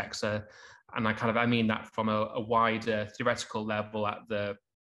context? And I mean that from a wider theoretical level at the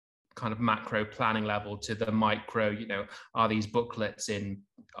kind of macro planning level to the micro, are these booklets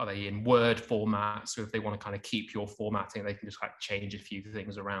are they in Word format? So if they want to kind of keep your formatting, they can just like change a few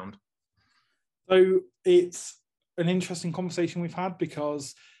things around. So it's an interesting conversation we've had,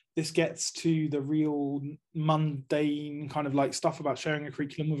 because this gets to the real mundane kind of like stuff about sharing a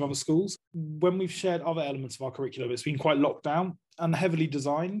curriculum with other schools. When we've shared other elements of our curriculum, it's been quite locked down and heavily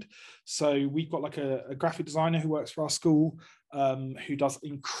designed. So we've got like a graphic designer who works for our school, who does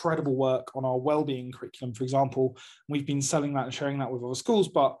incredible work on our wellbeing curriculum, for example. We've been selling that and sharing that with other schools,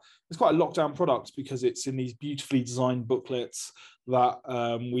 but it's quite a lockdown product because it's in these beautifully designed booklets that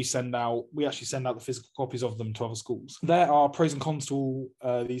we send out. We actually send out the physical copies of them to other schools. There are pros and cons to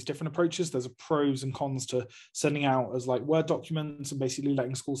all these different approaches. There's a pros and cons to sending out as like Word documents and basically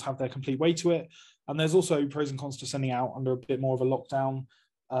letting schools have their complete way to it. And there's also pros and cons to sending out under a bit more of a lockdown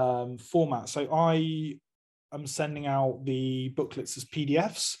format. So I am sending out the booklets as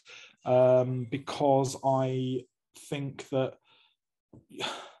PDFs because I think that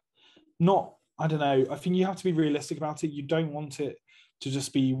I don't know. I think you have to be realistic about it. You don't want it to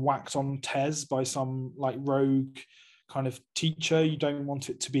just be whacked on TES by some like rogue kind of teacher. You don't want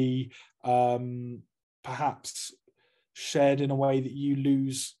it to be perhaps shared in a way that you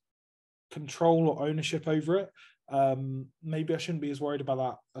lose control or ownership over it. Maybe I shouldn't be as worried about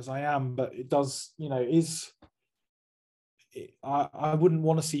that as I am, but it does, I wouldn't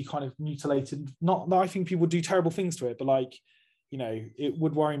want to see kind of mutilated. Not that I think people do terrible things to it, but like, it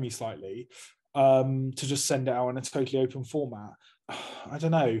would worry me slightly to just send it out in a totally open format. I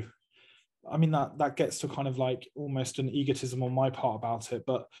don't know. I mean, that gets to kind of like almost an egotism on my part about it.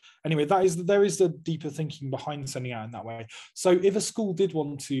 But anyway, there is a deeper thinking behind sending out in that way. So if a school did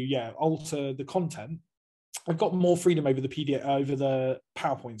want to, alter the content, I've got more freedom over the PDF, over the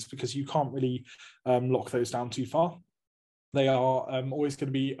PowerPoints, because you can't really lock those down too far. They are always going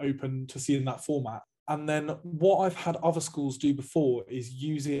to be open to see in that format. And then what I've had other schools do before is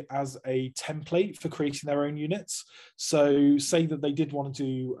use it as a template for creating their own units. So say that they did want to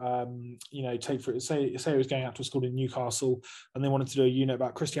do, say it was going out to a school in Newcastle and they wanted to do a unit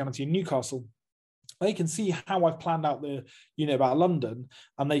about Christianity in Newcastle. They can see how I've planned out the unit about London,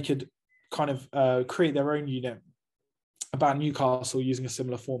 and they could kind of create their own unit about Newcastle using a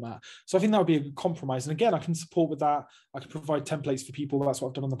similar format. So I think that would be a good compromise. And again, I can support with that. I can provide templates for people. That's what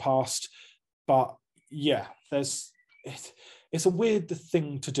I've done in the past. But yeah, it's a weird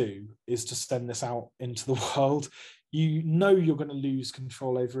thing to do, is to send this out into the world. You're going to lose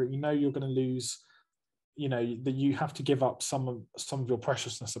control over it. You're going to lose, that you have to give up some of your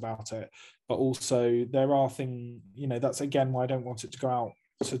preciousness about it. But also there are things, that's again why I don't want it to go out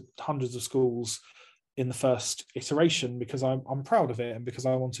to hundreds of schools in the first iteration, because I'm proud of it and because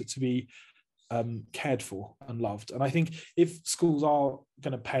I want it to be cared for and loved. And I think if schools are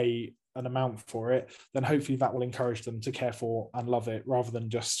going to pay an amount for it, then hopefully that will encourage them to care for and love it, rather than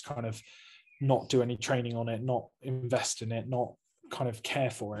just kind of not do any training on it, not invest in it, not kind of care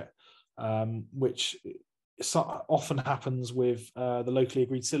for it, which often happens with the locally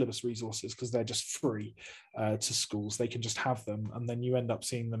agreed syllabus resources, because they're just free to schools. They can just have them, and then you end up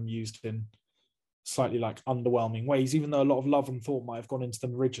seeing them used in slightly like underwhelming ways, even though a lot of love and thought might have gone into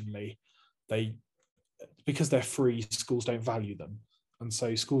them originally. Because they're free, schools don't value them. And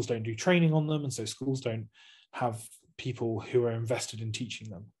so schools don't do training on them. And so schools don't have people who are invested in teaching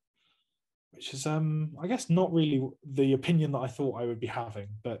them, which is, I guess, not really the opinion that I thought I would be having,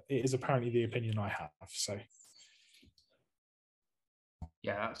 but it is apparently the opinion I have. So.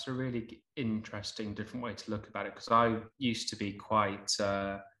 Yeah, that's a really interesting, different way to look about it, because I used to be quite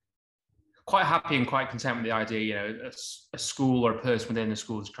happy and quite content with the idea, a school or a person within the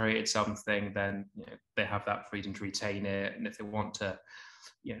school has created something, then they have that freedom to retain it. And if they want to,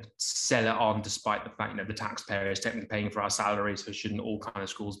 sell it on, despite the fact, the taxpayer is technically paying for our salaries, so shouldn't all kind of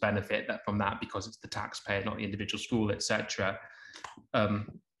schools benefit from that, because it's the taxpayer, not the individual school, etc.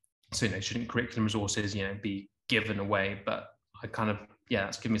 So, shouldn't curriculum resources, be given away? But I kind of,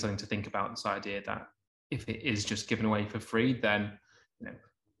 that's given me something to think about, this idea that if it is just given away for free, then,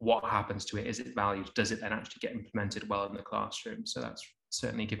 what happens to it? Is it valued? Does it then actually get implemented well in the classroom? So that's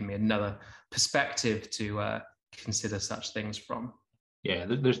certainly given me another perspective to consider such things from. Yeah,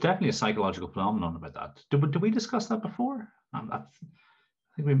 there's definitely a psychological phenomenon about that. Did we discuss that before? I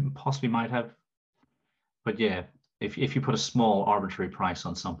think we possibly might have. But yeah, if you put a small arbitrary price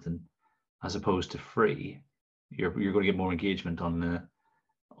on something as opposed to free, you're going to get more engagement on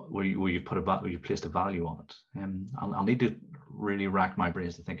where you placed a value on it. And I'll need to really rack my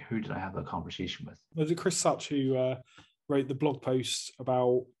brains to think, who did I have that conversation with? Was it Chris Such who wrote the blog post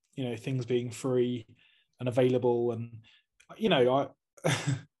about things being free and available? And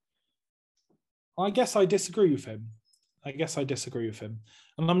I guess I disagree with him.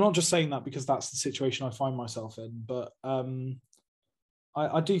 And I'm not just saying that because that's the situation I find myself in, but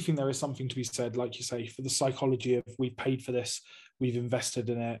I do think there is something to be said, like you say, for the psychology of we've paid for this, we've invested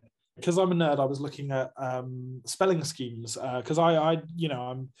in it. Because I'm a nerd, I was looking at spelling schemes because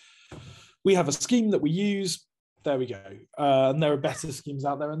we have a scheme that we use. There we go. And there are better schemes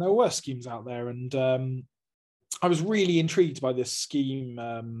out there and there are worse schemes out there. And I was really intrigued by this scheme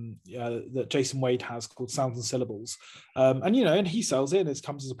that Jason Wade has called Sounds and Syllables. And he sells it and it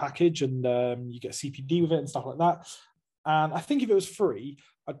comes as a package and you get CPD with it and stuff like that. And I think if it was free,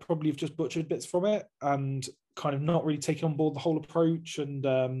 I'd probably have just butchered bits from it and kind of not really taken on board the whole approach. And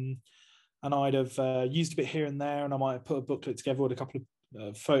I'd have used a bit here and there, and I might have put a booklet together with a couple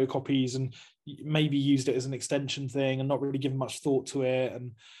of photocopies and maybe used it as an extension thing and not really given much thought to it,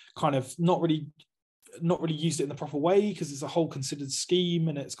 and kind of not really used it in the proper way because it's a whole considered scheme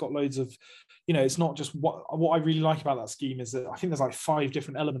and it's got loads of, it's not just what I really like about that scheme is that I think there's like 5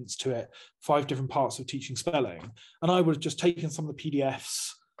 different elements to it, 5 different parts of teaching spelling. And I would have just taken some of the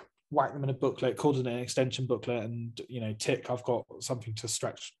PDFs, whack them in a booklet, called it an extension booklet, and tick, I've got something to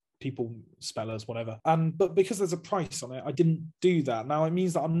stretch people, spellers, whatever. But because there's a price on it, I didn't do that. Now it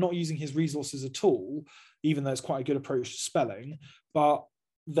means that I'm not using his resources at all, even though it's quite a good approach to spelling. But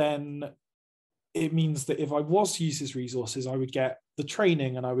then it means that if I was to use his resources, I would get the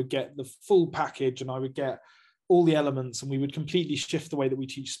training and I would get the full package and I would get all the elements, and we would completely shift the way that we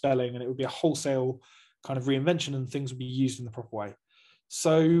teach spelling, and it would be a wholesale kind of reinvention and things would be used in the proper way.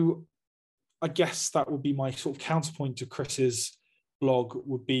 So I guess that would be my sort of counterpoint to Chris's blog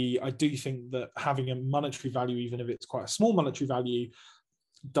would be, I do think that having a monetary value, even if it's quite a small monetary value,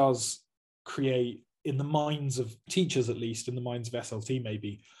 does create, in the minds of teachers, at least in the minds of SLT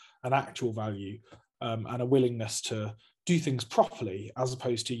maybe, an actual value and a willingness to do things properly as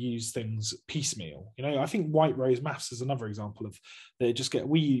opposed to use things piecemeal. I think White Rose Maths is another example of that.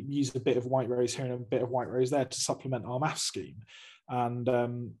 We use a bit of White Rose here and a bit of White Rose there to supplement our maths scheme,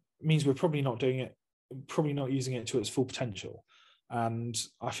 and means we're probably not using it to its full potential. And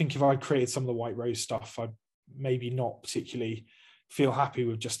I think if I created some of the White Rose stuff, I'd maybe not particularly feel happy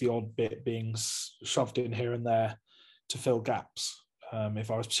with just the odd bit being shoved in here and there to fill gaps.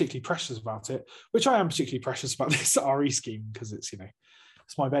 If I was particularly precious about it, which I am particularly precious about this RE scheme because it's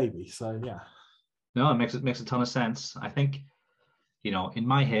it's my baby. So yeah. No, it makes a ton of sense. I think, in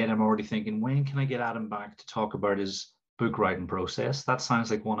my head, I'm already thinking, when can I get Adam back to talk about his book writing process? That sounds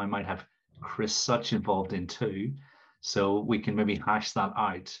like one I might have Chris Such involved in too. So we can maybe hash that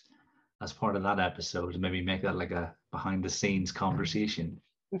out as part of that episode and maybe make that like a behind the scenes conversation.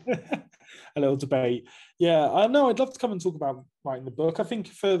 A little debate. Yeah, I know. I'd love to come and talk about writing the book. I think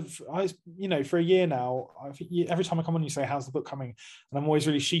for a year now, I think every time I come on, you say, "How's the book coming?" And I'm always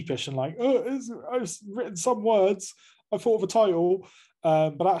really sheepish and like, I've written some words. I thought of a title,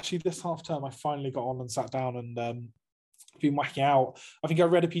 but actually, this half term, I finally got on and sat down and been whacking out. I think I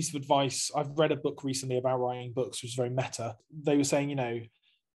read a piece of advice. I've read a book recently about writing books, which is very meta. They were saying,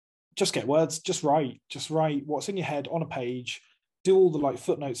 just get words, just write what's in your head on a page. Do all the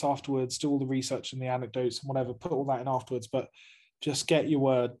footnotes afterwards, do all the research and the anecdotes and whatever, put all that in afterwards, but just get your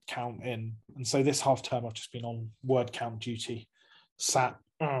word count in. And so this half term, I've just been on word count duty, sat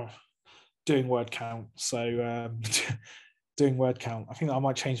doing word count. So doing word count. I think that I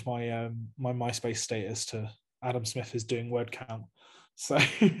might change my my MySpace status to Adam Smith is doing word count. So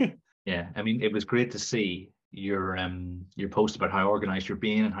yeah, I mean, it was great to see your post about how organized you're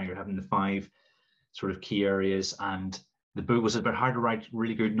being and how you're having the 5 sort of key areas. And the book was about how to write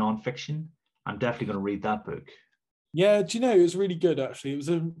really good nonfiction. I'm definitely going to read that book. Yeah, do you know, it was really good actually.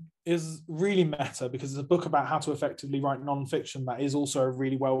 It was really meta because it's a book about how to effectively write nonfiction that is also a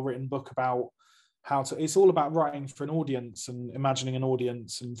really well-written book about it's all about writing for an audience and imagining an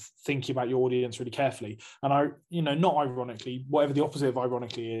audience and thinking about your audience really carefully. And not ironically, whatever the opposite of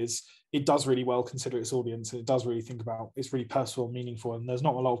ironically is, it does really well consider its audience, and it does really think about, it's really personal and meaningful, and there's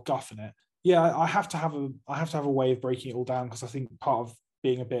not a lot of guff in it. Yeah, I have to have a way of breaking it all down, because I think part of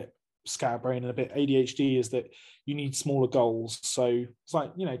being a bit scatterbrained and a bit ADHD is that you need smaller goals. So it's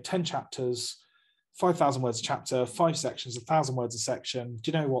like, 10 chapters, 5,000 words a chapter, 5 sections, 1,000 words a section.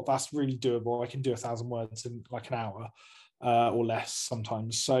 Do you know what? That's really doable. I can do 1,000 words in like an hour or less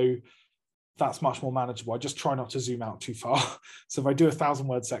sometimes. So that's much more manageable. I just try not to zoom out too far. So if I do 1,000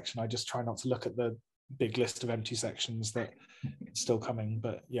 word section, I just try not to look at the big list of empty sections that still coming.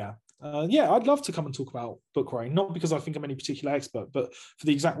 But yeah, I'd love to come and talk about book writing, not because I think I'm any particular expert, but for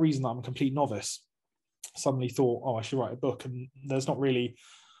the exact reason that I'm a complete novice. Suddenly thought, I should write a book, and there's not really,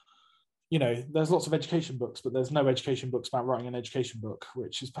 there's lots of education books, but there's no education books about writing an education book,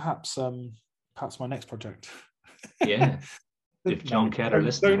 which is perhaps my next project. Yeah. If John Ketter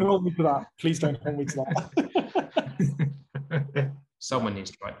listening. Don't hold me to that. Please don't hold me to that. Someone needs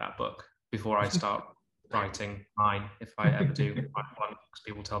to write that book before I start writing mine, if I ever do write one, because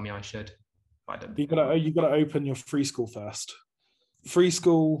people tell me I should. I don't. You gotta open your free school first. Free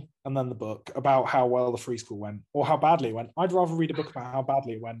school and then the book about how well the free school went or how badly it went. I'd rather read a book about how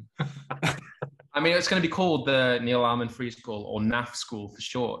badly it went. I mean, it's going to be called the Neil Almond Free School, or NAF School for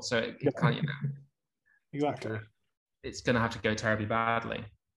short. So it can't, Exactly. It's going to have to go terribly badly,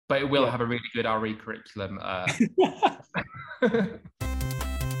 but it will have a really good RE curriculum.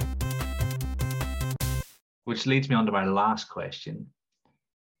 Which leads me on to my last question.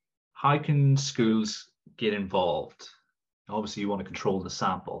 How can schools get involved? Obviously, you want to control the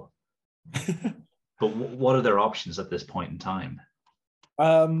sample, but what are their options at this point in time?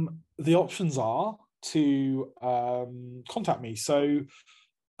 The options are to contact me. So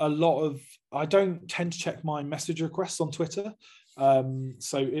I don't tend to check my message requests on Twitter.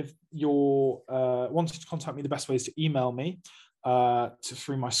 So if you're wanting to contact me, the best way is to email me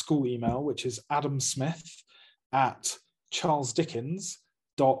through my school email, which is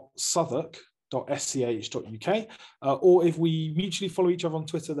adamsmith@charlesdickens.southwark.sch.uk, or if we mutually follow each other on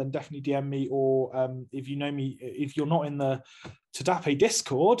Twitter, then definitely DM me, or if you know me, if you're not in the TDAPE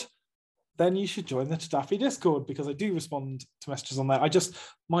Discord, then you should join the TDAPE Discord, because I do respond to messages on there.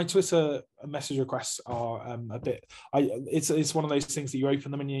 My Twitter message requests are a bit, it's one of those things that you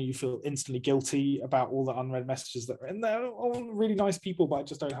open them and you feel instantly guilty about all the unread messages that are in there. All really nice people, but I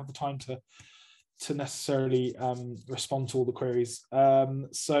just don't have the time to necessarily respond to all the queries.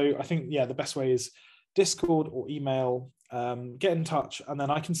 So I think, the best way is Discord or email. Get in touch, and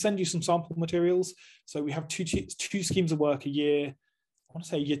then I can send you some sample materials. So we have two schemes of work a year. I want to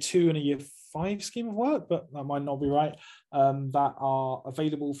say year 2 and a year 5 scheme of work, but that might not be right, that are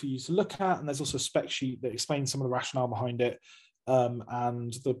available for you to look at. And there's also a spec sheet that explains some of the rationale behind it,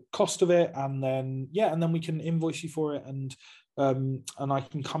 and the cost of it. And then, and then we can invoice you for it, and I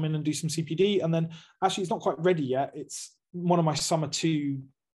can come in and do some CPD. And then actually, it's not quite ready yet. It's one of my summer 2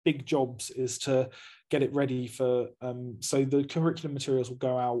 big jobs is to get it ready for, so the curriculum materials will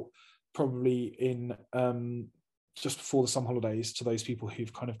go out probably in just before the summer holidays to those people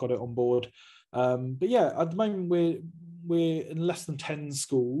who've kind of got it on board. But at the moment we're in less than 10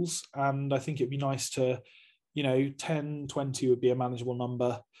 schools, and I think it'd be nice to, 10, 20 would be a manageable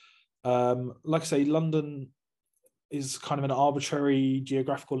number. Like I say, London is kind of an arbitrary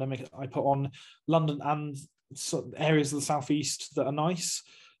geographical limit I put on London and areas of the southeast that are nice.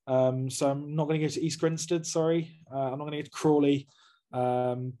 So I'm not going to go to East Grinstead, sorry. I'm not going to go to Crawley.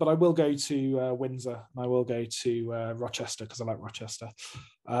 But I will go to Windsor, and I will go to Rochester, because I like Rochester.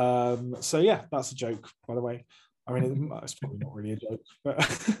 So that's a joke, by the way. I mean, it's probably not really a joke, but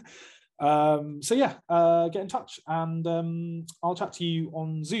get in touch, and I'll chat to you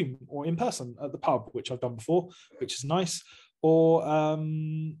on Zoom or in person at the pub, which I've done before, which is nice, or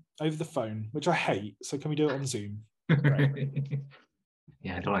over the phone, which I hate. So can we do it on Zoom?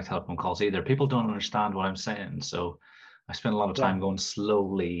 Yeah, I don't like telephone calls either. People don't understand what I'm saying, so I spend a lot of time going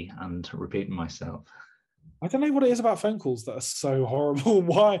slowly and repeating myself. I don't know what it is about phone calls that are so horrible.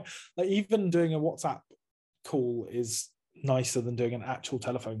 Why? Like, even doing a WhatsApp call is nicer than doing an actual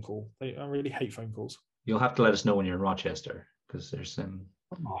telephone call. I really hate phone calls. You'll have to let us know when you're in Rochester, because there's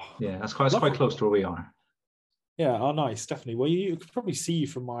that's quite close to where we are. Yeah, nice, definitely. Well, you could probably see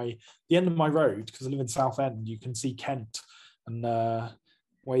from the end of my road, because I live in Southend. You can see Kent, and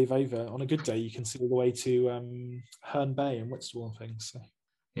wave over. On a good day, you can see all the way to Herne Bay and Whitstable and things. So.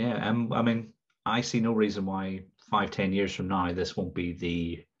 Yeah, I mean, I see no reason why 5-10 years from now this won't be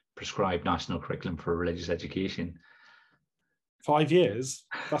the prescribed national curriculum for religious education. 5 years?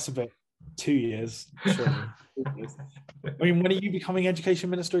 That's a bit. 2 years. Surely. I mean, when are you becoming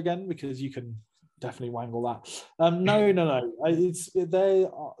education minister again? Because you can definitely wangle that. No. It's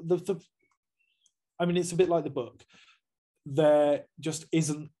I mean, it's a bit like the book. There just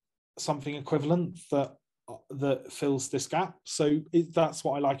isn't something equivalent that fills this gap. So that's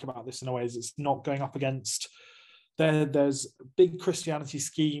what I like about this in a way, is it's not going up against. There's a big Christianity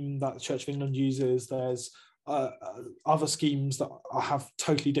scheme that the Church of England uses. There's other schemes that have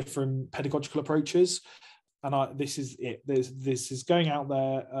totally different pedagogical approaches. And this is it. This is going out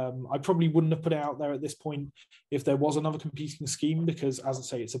there. I probably wouldn't have put it out there at this point if there was another competing scheme, because, as I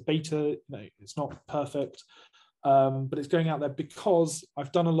say, it's a beta. It's not perfect. But it's going out there because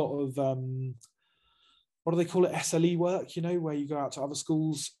I've done a lot of what do they call it, SLE work, where you go out to other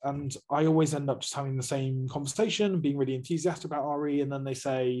schools, and I always end up just having the same conversation, being really enthusiastic about RE, and then they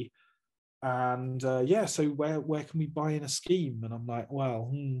say, so where can we buy in a scheme? And I'm like,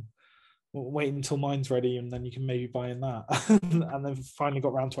 well, we'll wait until mine's ready, and then you can maybe buy in that. And then finally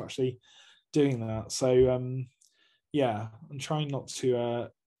got around to actually doing that. So yeah, I'm trying not to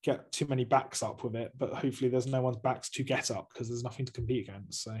get too many backs up with it, but hopefully there's no one's backs to get up because there's nothing to compete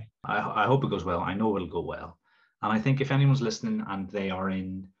against. So I hope it goes well. I know it'll go well. And I think if anyone's listening and they are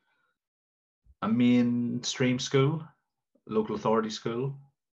in a mainstream school, local authority school,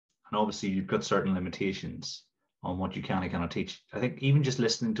 and obviously you've got certain limitations on what you can and cannot teach. I think even just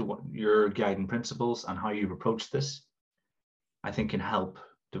listening to what your guiding principles and how you've approached this, I think can help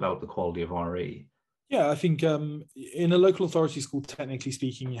develop the quality of RE. Yeah, I think in a local authority school, technically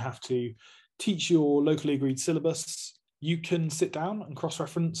speaking, you have to teach your locally agreed syllabus. You can sit down and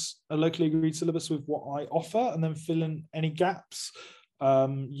cross-reference a locally agreed syllabus with what I offer and then fill in any gaps.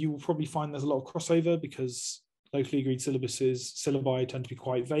 You will probably find there's a lot of crossover because locally agreed syllabi tend to be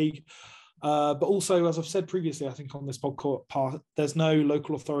quite vague. But also, as I've said previously, I think on this podcast, there's no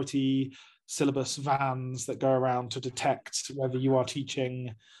local authority syllabus vans that go around to detect whether you are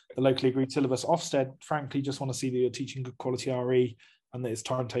teaching the locally agreed syllabus. Ofsted, frankly, just want to see that you're teaching good quality RE and that it's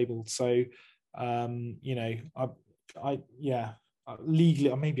timetabled. So,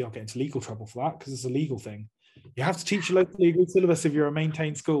 legally, maybe I'll get into legal trouble for that because it's a legal thing. You have to teach a locally agreed syllabus if you're a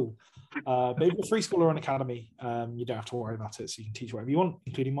maintained school. But if you're a free school or an academy, you don't have to worry about it. So you can teach whatever you want,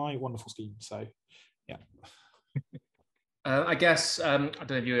 including my wonderful scheme. So, yeah. I guess, I don't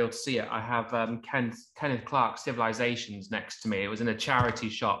know if you're able to see it, I have Kenneth Clark Civilizations next to me. It was in a charity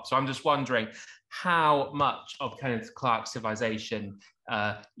shop. So I'm just wondering how much of Kenneth Clark's Civilization,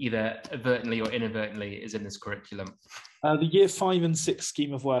 either advertently or inadvertently, is in this curriculum. The year 5 and 6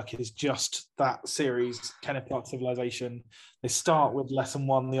 scheme of work is just that series, Kenneth Clark Civilization. They start with lesson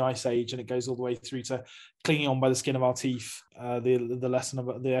 1, the Ice Age, and it goes all the way through to Clinging On by the Skin of Our Teeth, the lesson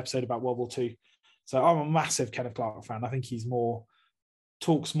about the episode about World War II. So I'm a massive Kenneth Clark fan. I think he's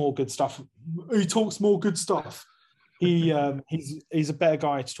talks more good stuff. He talks more good stuff. He's a better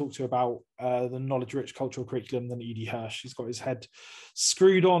guy to talk to about the knowledge-rich cultural curriculum than E.D. Hirsch. He's got his head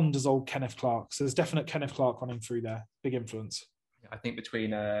screwed on, does old Kenneth Clark. So there's definite Kenneth Clark running through there. Big influence. I think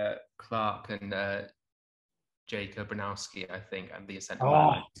between Clark and Jacob Bronowski, I think, and the Ascent of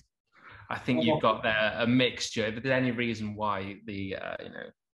Man. I think you've got there a mixture. If there's any reason why the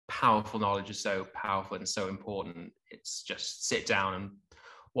powerful knowledge is so powerful and so important, it's just sit down and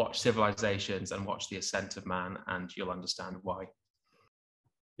watch Civilizations and watch The Ascent of Man, and you'll understand why.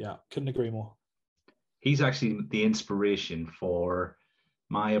 Yeah, couldn't agree more. He's actually the inspiration for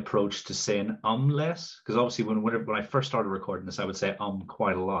my approach to saying less, because obviously when I first started recording this, I would say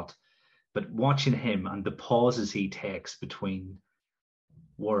quite a lot. But watching him and the pauses he takes between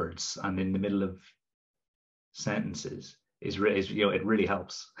words and in the middle of sentences it really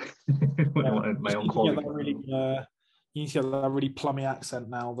helps. My own quality. You need to get that really plummy accent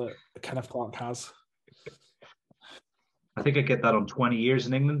now that Kenneth Clark has. I think I get that on 20 years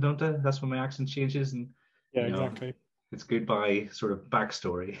in England, don't I? That's when my accent changes. And yeah, exactly. It's goodbye sort of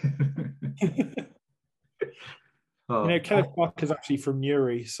backstory. Kenneth Clark is actually from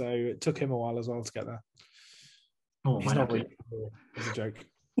Newry, so it took him a while as well to get there. Oh, he's not really. It's a joke.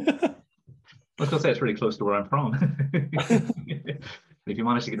 I was going to say it's really close to where I'm from. If you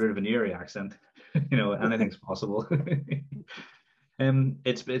manage to get rid of a Newry accent, anything's possible.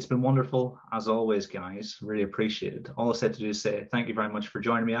 It's been wonderful as always, guys. Really appreciate it. All I said to do is say thank you very much for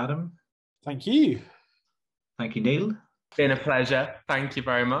joining me, Adam. Thank you. Thank you, Neil. Been a pleasure. Thank you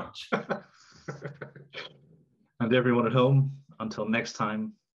very much. And everyone at home, until next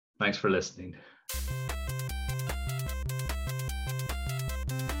time, thanks for listening.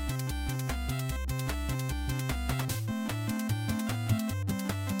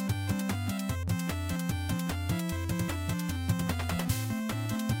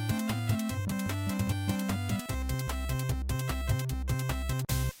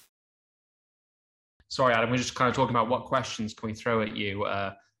 Sorry, Adam, we're just kind of talking about what questions can we throw at you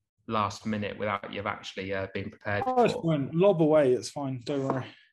last minute without you've actually been prepared. Oh, it's fine. Lob away, it's fine. Don't worry.